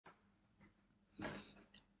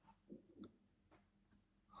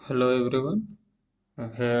Hello everyone.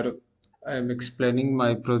 Here I am explaining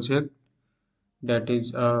my project that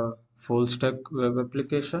is a full stack web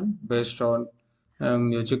application based on a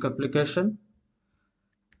music application.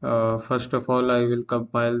 First of all, I will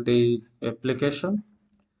compile the application.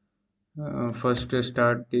 First,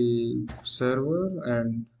 start the server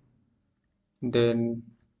and then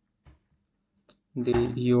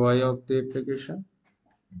the UI of the application.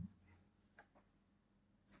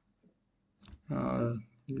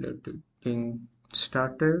 Let it being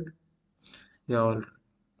started. Yeah,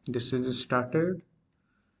 this is started,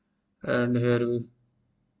 and here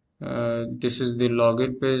this is the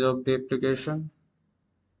login page of the application.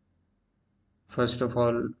 First of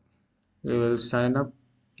all, we will sign up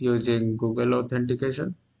using Google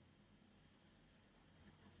authentication.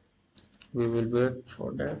 We will wait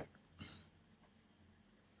for that.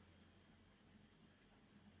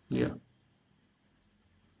 Yeah.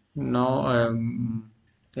 Now I am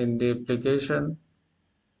in the application.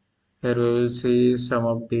 Here we will see some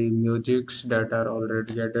of the musics that are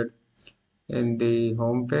already added in the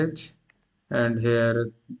home page. And here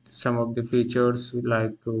some of the features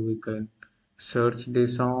like we can search the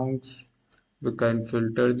songs, we can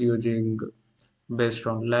filter using based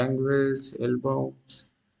on language, albums,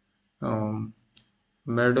 um,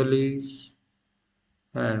 medleys,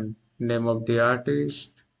 and name of the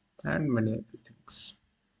artist, and many other things.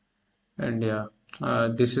 And yeah,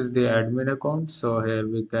 this is the admin account. So here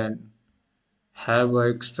we can have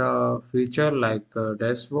an extra feature like a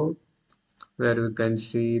dashboard where we can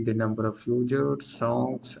see the number of users,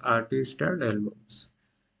 songs, artists, and albums.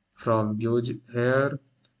 From here,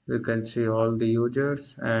 we can see all the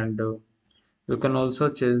users, and we can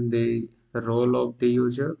also change the role of the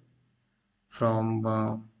user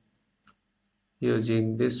from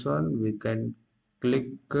using this one. Click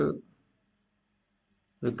uh,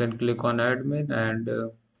 we can click on admin, and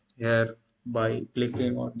here by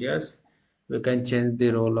clicking on yes, we can change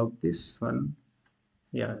the role of this one.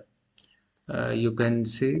 Yeah, you can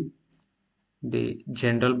see the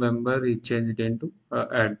general member is changed into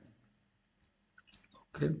admin.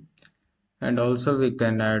 Okay, and also we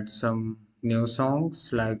can add some new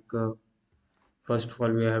songs like first of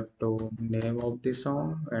all we have to name of the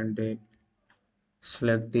song and then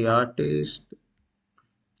select the artist,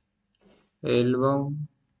 album.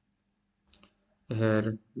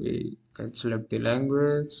 Here we can select the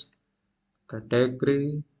language,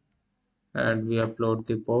 category, and we upload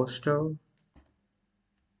the poster.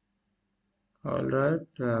 All right,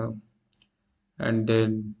 and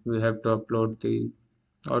then we have to upload the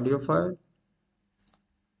audio file.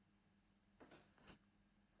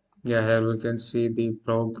 Yeah, here we can see the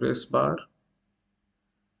progress bar.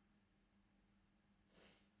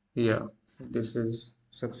 Yeah, this is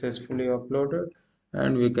successfully uploaded,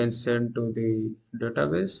 and we can send to the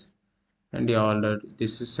database. And yeah, all right,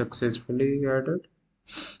 this is successfully added.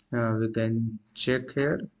 We can check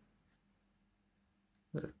here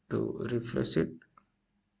to refresh it.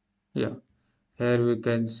 Yeah, here we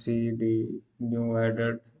can see the new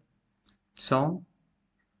added song.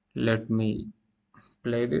 Let me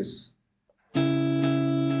play this. Here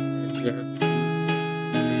we have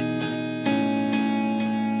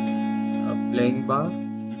a playing bar.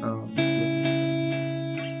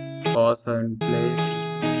 Pause and play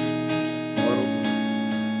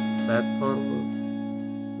forward, back forward.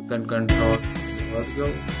 You can control the audio.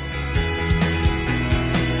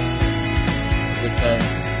 We can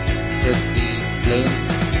check the playing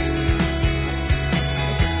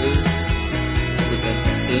this. We can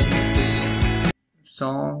change the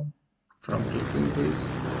song from clicking this.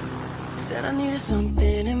 Said I needed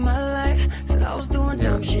something in my life. Said I was doing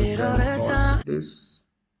dumb shit all the time. This.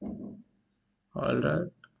 All right.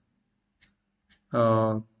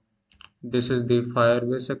 This is the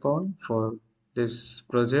Firebase account for this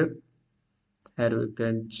project. Here we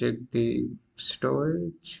can check the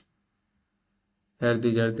storage. Here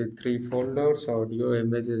these are the three folders: audio,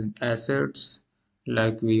 images, and assets,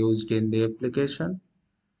 like we used in the application.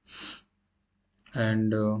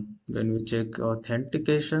 And when we check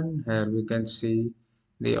authentication, here we can see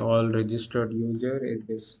the all registered user in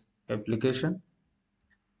this application.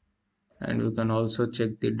 And we can also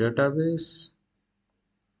check the database,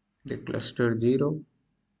 the cluster 0.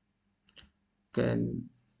 Can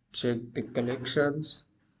check the collections.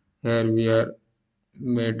 Here we are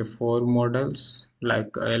made 4 models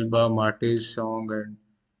like album, artist, song, and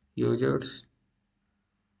users.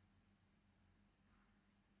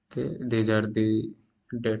 Okay, these are the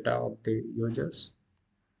data of the users.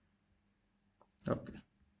 Okay,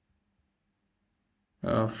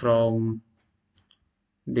 from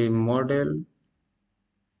the model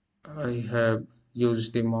I have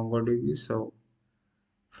use the MongoDB. So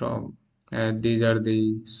from these are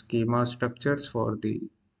the schema structures for the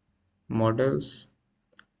models.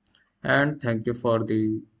 And thank you for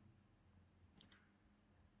the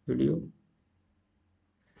video.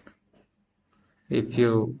 If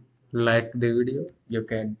you like the video, you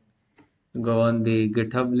can go on the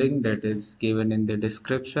GitHub link that is given in the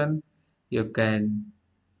description. You can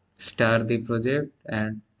start the project,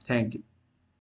 and thank you.